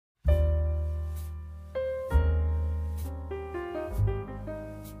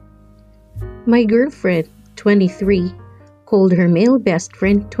My girlfriend, 23, called her male best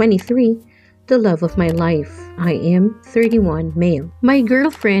friend, 23, the love of my life. I am 31, male. My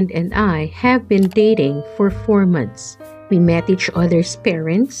girlfriend and I have been dating for 4 months. We met each other's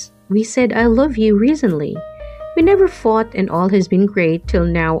parents. We said I love you recently. We never fought and all has been great till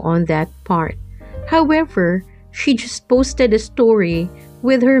now on that part. However, she just posted a story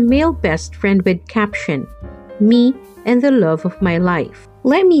with her male best friend with caption, "Me and the love of my life."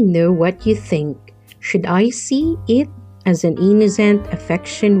 Let me know what you think. Should I see it as an innocent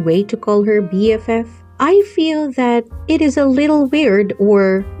affection way to call her BFF? I feel that it is a little weird,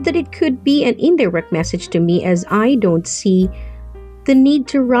 or that it could be an indirect message to me, as I don't see the need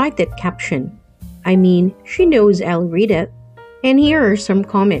to write that caption. I mean, she knows I'll read it. And here are some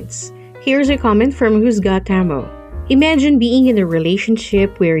comments. Here's a comment from Who's Got Ammo. Imagine being in a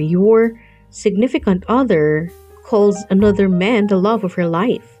relationship where your significant other calls another man the love of her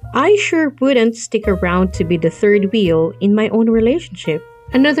life. I sure wouldn't stick around to be the third wheel in my own relationship.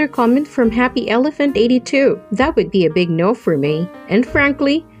 Another comment from Happy Elephant 82. That would be a big no for me. And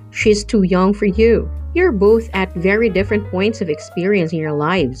frankly, she's too young for you. You're both at very different points of experience in your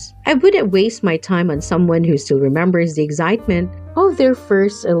lives. I wouldn't waste my time on someone who still remembers the excitement of their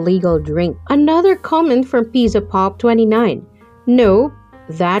first illegal drink. Another comment from Pizza Pop 29. No,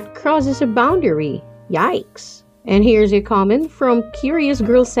 that crosses a boundary. Yikes. And here's a comment from Curious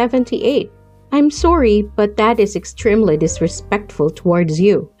Girl 78. I'm sorry, but that is extremely disrespectful towards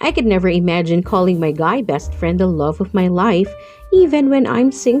you. I could never imagine calling my guy best friend the love of my life, even when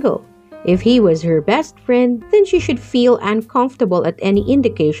I'm single. If he was her best friend, then she should feel uncomfortable at any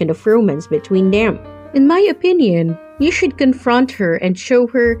indication of romance between them. In my opinion, you should confront her and show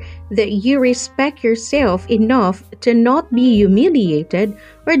her that you respect yourself enough to not be humiliated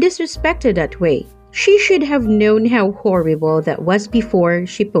or disrespected that way. She should have known how horrible that was before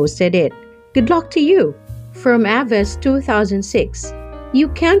she posted it. Good luck to you. From Aves 2006. You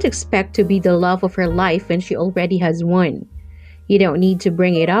can't expect to be the love of her life when she already has one. You don't need to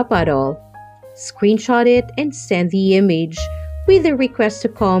bring it up at all. Screenshot it and send the image with a request to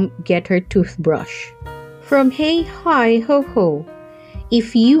come get her toothbrush. From Hey Hi Ho Ho.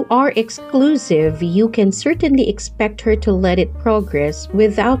 If you are exclusive, you can certainly expect her to let it progress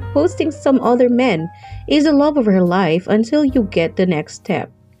without posting some other man is the love of her life until you get the next step.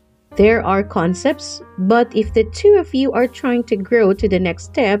 There are concepts, but if the two of you are trying to grow to the next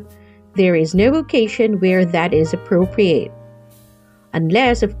step, there is no occasion where that is appropriate.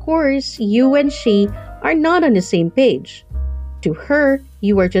 Unless, of course, you and she are not on the same page. To her,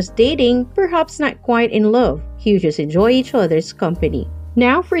 you are just dating, perhaps not quite in love. You just enjoy each other's company.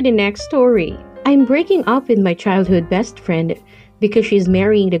 Now for the next story. I'm breaking up with my childhood best friend because she's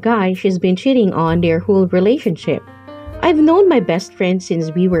marrying the guy she's been cheating on their whole relationship. I've known my best friend since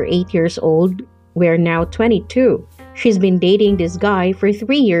we were 8 years old. We're now 22. She's been dating this guy for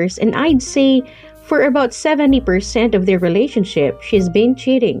 3 years, and I'd say for about 70% of their relationship, she's been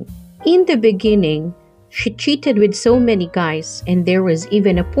cheating. In the beginning, she cheated with so many guys, and there was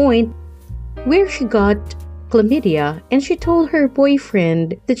even a point where she got chlamydia, and she told her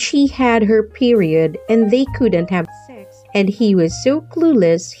boyfriend that she had her period and they couldn't have sex, and he was so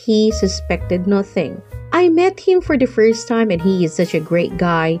clueless he suspected nothing. I met him for the first time, and he is such a great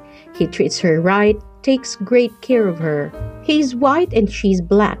guy. He treats her right, takes great care of her. He's white and she's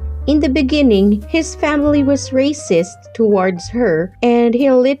black. In the beginning, his family was racist towards her, and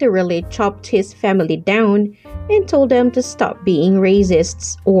he literally chopped his family down and told them to stop being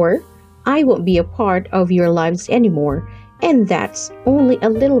racists, or I won't be a part of your lives anymore. And that's only a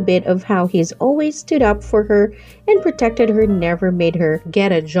little bit of how he's always stood up for her and protected her, never made her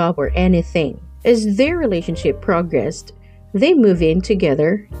get a job or anything. As their relationship progressed, they moved in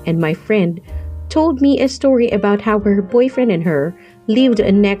together, and my friend told me a story about how her boyfriend and her lived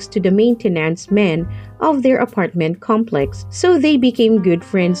next to the maintenance man of their apartment complex, so they became good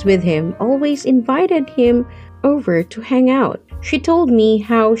friends with him, always invited him over to hang out. She told me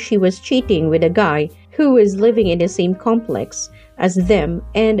how she was cheating with a guy who was living in the same complex as them,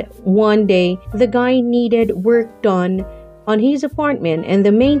 and one day the guy needed work done on his apartment, and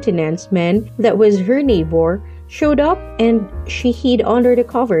the maintenance man that was her neighbor showed up, and she hid under the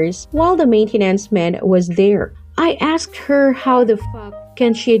covers while the maintenance man was there. I asked her how the fuck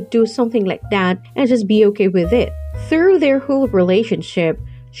can she do something like that and just be okay with it. Through their whole relationship,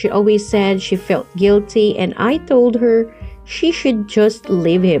 she always said she felt guilty, and I told her she should just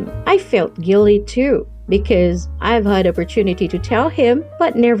leave him. I felt guilty too, because I've had opportunity to tell him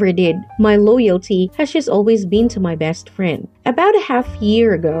but never did. My loyalty has just always been to my best friend. About a half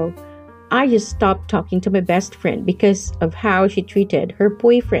year ago, I just stopped talking to my best friend because of how she treated her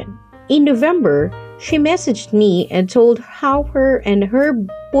boyfriend. In November, she messaged me and told how her and her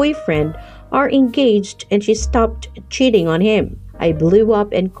boyfriend are engaged and she stopped cheating on him. I blew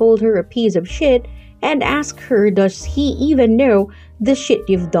up and called her a piece of shit and asked her, does he even know the shit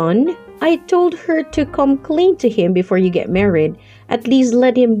you've done? I told her to come clean to him before you get married. At least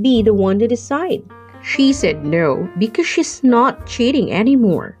let him be the one to decide. She said no, because she's not cheating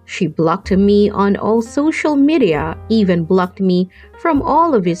anymore. She blocked me on all social media, even blocked me from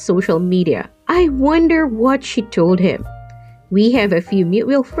all of his social media. I wonder what she told him. We have a few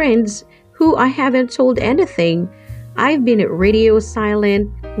mutual friends who I haven't told anything. I've been radio silent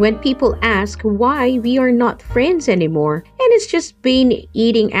when people ask why we are not friends anymore, and it's just been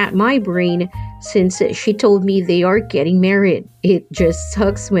eating at my brain since she told me they are getting married. It just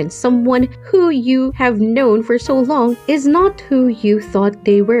sucks when someone who you have known for so long is not who you thought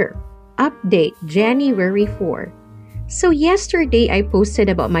they were. Update January 4. So yesterday I posted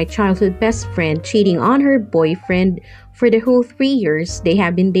about my childhood best friend cheating on her boyfriend for the whole 3 years they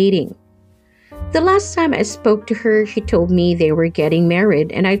have been dating. The last time I spoke to her, she told me they were getting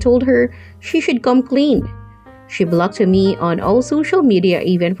married and I told her she should come clean. She blocked me on all social media,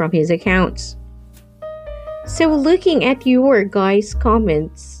 even from his accounts. So looking at your guys'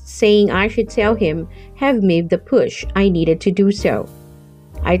 comments saying I should tell him have made the push I needed to do so.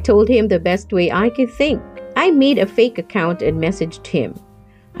 I told him the best way I could think. I made a fake account and messaged him.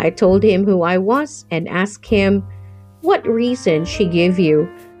 I told him who I was and asked him what reason she gave you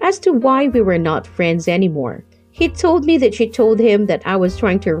as to why we were not friends anymore. He told me that she told him that I was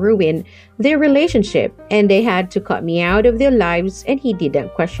trying to ruin their relationship and they had to cut me out of their lives, and he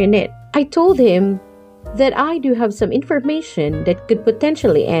didn't question it. I told him that I do have some information that could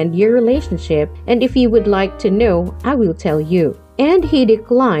potentially end your relationship, and if you would like to know, I will tell you. And he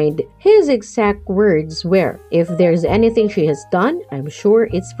declined. His exact words were, if there's anything she has done, I'm sure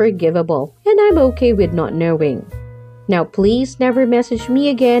it's forgivable, and I'm okay with not knowing. Now please never message me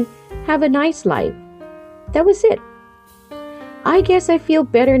again. Have a nice life. That was it. I guess I feel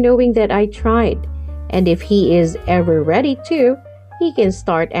better knowing that I tried. And if he is ever ready to, he can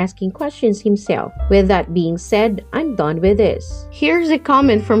start asking questions himself. With that being said, I'm done with this. Here's a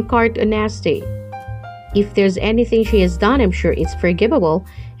comment from Cart Honesty. If there's anything she has done, I'm sure it's forgivable,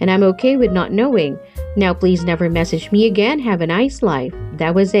 and I'm okay with not knowing. Now please never message me again. Have a nice life.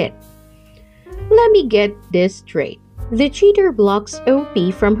 That was it. Let me get this straight. The cheater blocks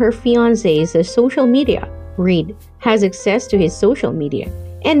OP from her fiancé's social media. Reed has access to his social media.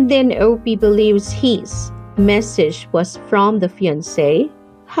 And then OP believes his message was from the fiancé?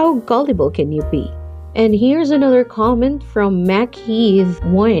 How gullible can you be? And here's another comment from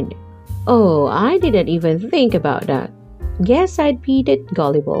MacHeath1. Oh, I didn't even think about that. Guess I'd beat it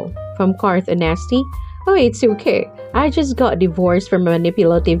gullible. From Carth Nasty. Oh, it's okay. I just got divorced from a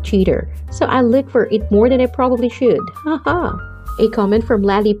manipulative cheater, so I look for it more than I probably should. Haha. A comment from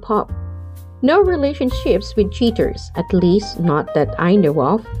Lollipop. No relationships with cheaters, at least not that I know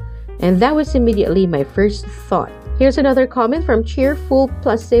of. And that was immediately my first thought. Here's another comment from Cheerful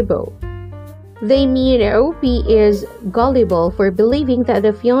Placebo. They mean OP is gullible for believing that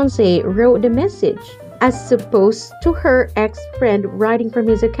the fiancé wrote the message, as opposed to her ex-friend writing from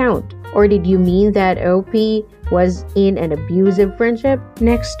his account. Or did you mean that OP was in an abusive friendship?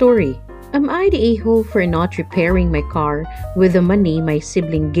 Next story. Am I the a-hole for not repairing my car with the money my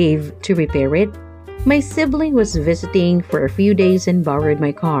sibling gave to repair it? My sibling was visiting for a few days and borrowed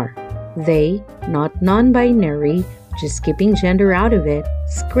my car. They, not non-binary, just keeping gender out of it,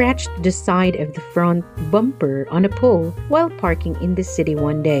 scratched the side of the front bumper on a pole while parking in the city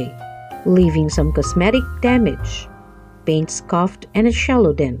one day, leaving some cosmetic damage, paint scuffed, and a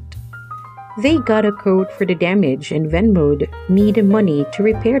shallow dent. They got a quote for the damage and Venmo'd me the money to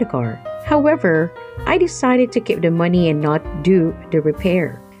repair the car. However, I decided to keep the money and not do the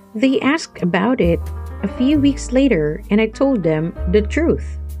repair. They asked about it a few weeks later and I told them the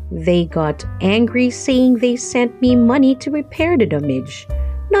truth. They got angry, saying they sent me money to repair the damage,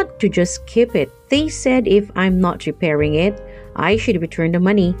 not to just keep it. They said if I'm not repairing it, I should return the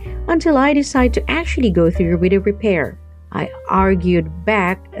money until I decide to actually go through with the repair. I argued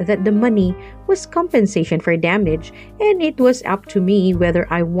back that the money was compensation for damage and it was up to me whether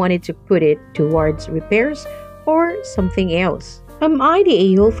I wanted to put it towards repairs or something else. Am I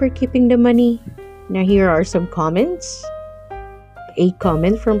the a-hole for keeping the money? Now here are some comments. A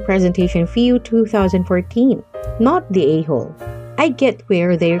comment from Presentation View 2014. Not the a-hole. I get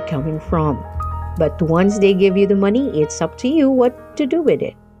where they're coming from. But once they give you the money, it's up to you what to do with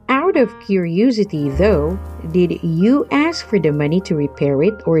it. Out of curiosity though, did you ask for the money to repair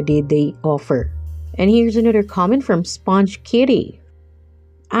it or did they offer? And here's another comment from Sponge Kitty.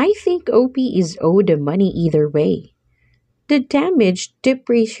 I think OP is owed the money either way. The damage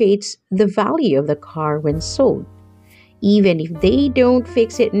depreciates the value of the car when sold. Even if they don't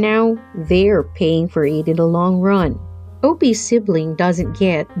fix it now, they're paying for it in the long run. OP's sibling doesn't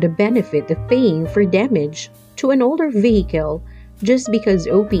get the benefit of paying for damage to an older vehicle just because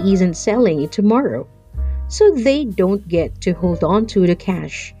OP isn't selling it tomorrow. So they don't get to hold on to the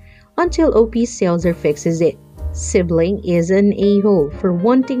cash until OP sells or fixes it. Sibling is an a-hole for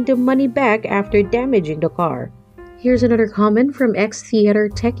wanting the money back after damaging the car. Here's another comment from ex-theater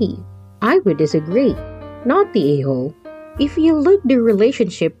techie. I would disagree. Not the a-hole. If you look the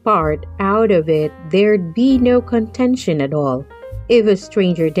relationship part out of it, there'd be no contention at all. If a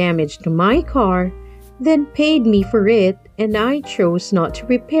stranger damaged my car, then paid me for it, and I chose not to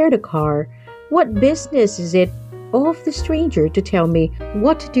repair the car, what business is it of the stranger to tell me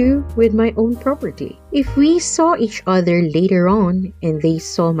what to do with my own property? If we saw each other later on and they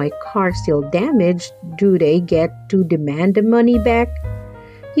saw my car still damaged, do they get to demand the money back?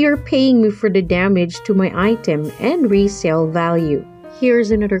 You're paying me for the damage to my item and resale value.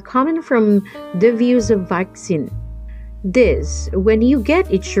 Here's another comment from The Views of Vaccine. This, when you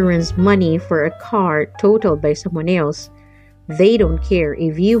get insurance money for a car totaled by someone else, they don't care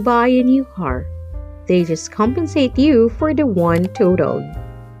if you buy a new car. They just compensate you for the one totaled.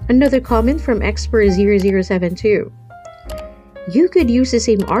 Another comment from Expert0072. You could use the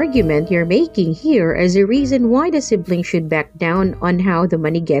same argument you're making here as a reason why the sibling should back down on how the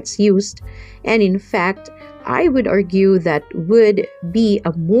money gets used, and in fact, I would argue that would be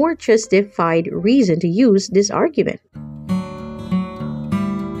a more justified reason to use this argument.